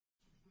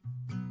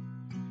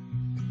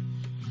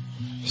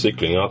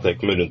Syklinga har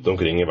tekt meg rundt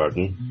omkring i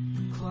verden.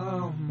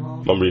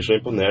 Man blir så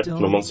imponert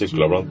når man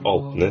sykler blant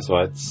Alpene i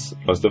Sveits,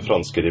 langs den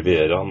franske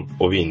rivieraen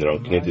og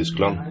vinranken i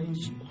Tyskland.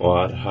 Og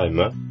her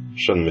hjemme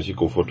skjønner vi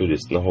ikke hvorfor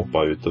turistene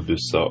hoppet ut av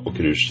busser og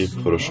cruiseskip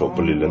for å se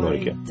på lille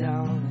Norge.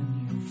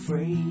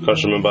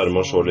 Kanskje vi bare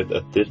må se litt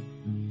etter.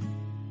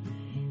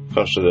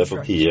 Kanskje det er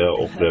på tide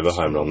å oppleve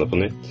heimlandet på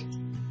nytt.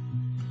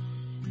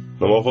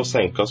 Når man får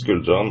senket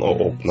skuldrene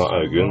og åpnet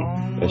øynene,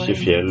 er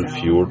ikke fjell,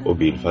 fjord og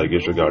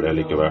bilferger så gærlig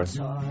likevel.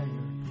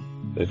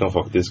 Det kan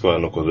faktisk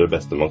være noe av det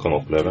beste man kan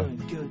oppleve.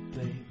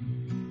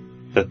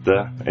 Dette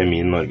er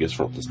min Norges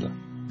flotteste.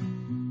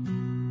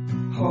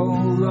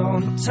 Hold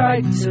on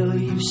tight till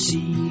you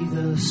see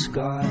the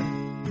sky,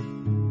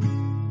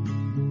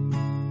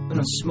 and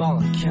a smile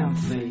I can't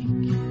fake.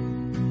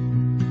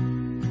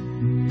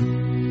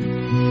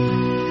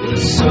 The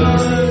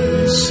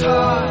sun's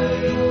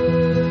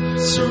high,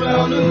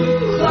 surrounded with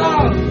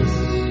clouds,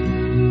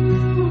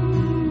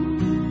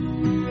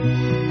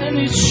 and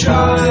it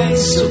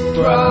shines so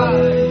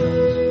bright,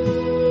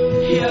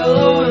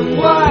 yellow and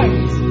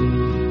white.